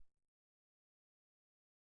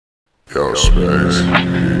Yo, space.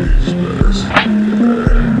 Space.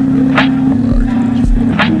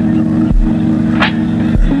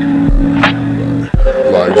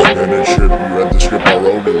 Like spinning shit, you read the script, I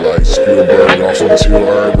wrote it like Spielberg. Off some teal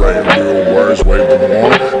herb, writing real words, wave them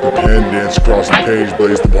on. The pen dance across the page,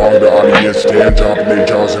 blaze the bong, the audience stand, jumping their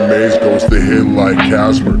jaws and maze, goes the hit like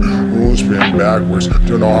Casper. Rules spin backwards,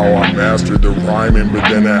 don't know how I mastered the rhyming, but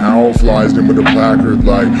then an owl flies in with a placard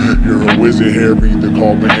like, you're a wizard here, read the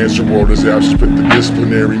call, my answer world is absent, put the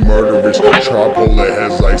disciplinary, murderous, tripolar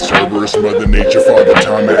heads like cerberus, mother nature, father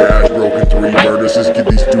time and ash, broken three vertices, give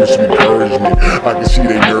these dudes some encouragement. I can see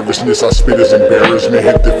their nervousness, I spit as embarrassment,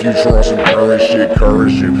 hit the future on some current shit,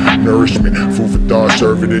 courage you, nourishment, food for thought,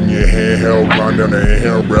 serve it in your handheld, grind down the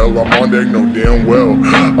handrail, I'm on deck, no damn well,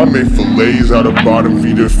 I make filets out of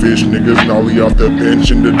bottomfeeder fish, niggas nollie off the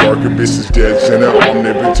bench in the dark abyss is jetson,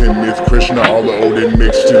 omnipotent myth, krishna, all the odin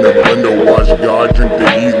mixed in a blender, watch God drink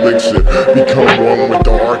the elixer, become one with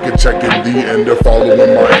the architect and the end of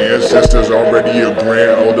following my ancestors, already a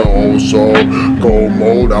grand elder, old soul, gold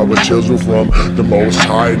mold, I was chiseled from the most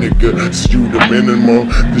high, nigga, stew the minimum,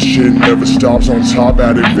 the shit never stops on top,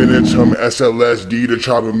 at infinitum, SLSD, the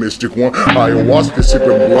tribe of mystic one, ayahuasca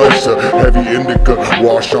sipping blunts, heavy indica,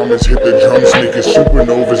 while shamans hit the drums, making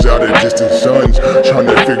supernovas out of distant suns, trying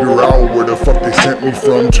to figure out where the fuck they sent me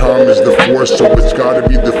from, time is the force, so it's gotta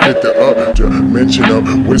be the fifth up, dimension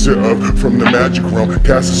of, wizard of, from the magic realm,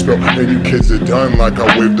 cast a spell, and you kids are done, like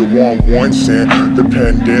I waved the wand once, and the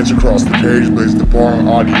pen dance across the page, blaze the bar,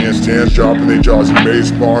 audience dance, dropping their jaws and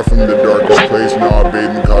maze, bar from the darkest place, now I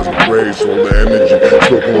bathe in cosmic rays, solar energy,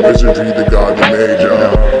 spoken wizardry, the god, the mage,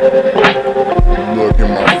 look in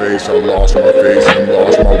my face, I lost my face and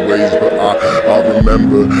lost my ways, but I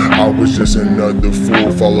remember I was just another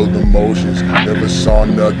fool, followed the motions, never saw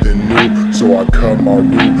nothing new, so I cut my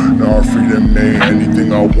route, now I'm free to make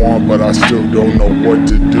anything I want, but I still don't know what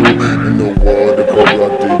to do, in the world of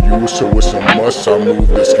corrupted youth, so it's a must, I move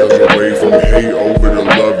the scales away from hate over to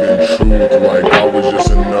love and truth, like I was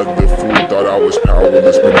just another fool, thought I was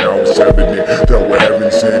powerless, but now it's evident that we're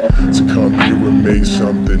heaven sent to come here and make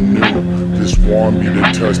something new. This want me to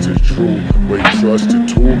touch the truth. Wait, trust the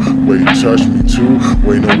tool. Wait, touch me too.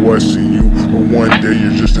 Wait, know what's in you. But one day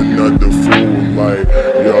you're just another fool. Like,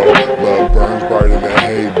 yo, love burns brighter than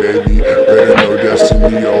hate, baby. Better know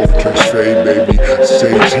destiny overturns fate, baby.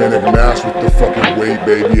 Satanic mask with the fucking weight,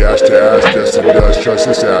 baby. Ash to ash, dust to dust. Trust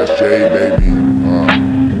this ass, J, baby.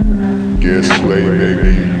 Get slayed,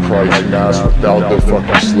 baby. Christ mask without the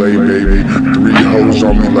fucking slay, baby. 3 hoes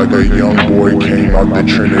on me like a young boy came out the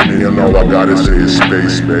Trinity, and all I gotta say is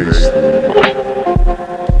space.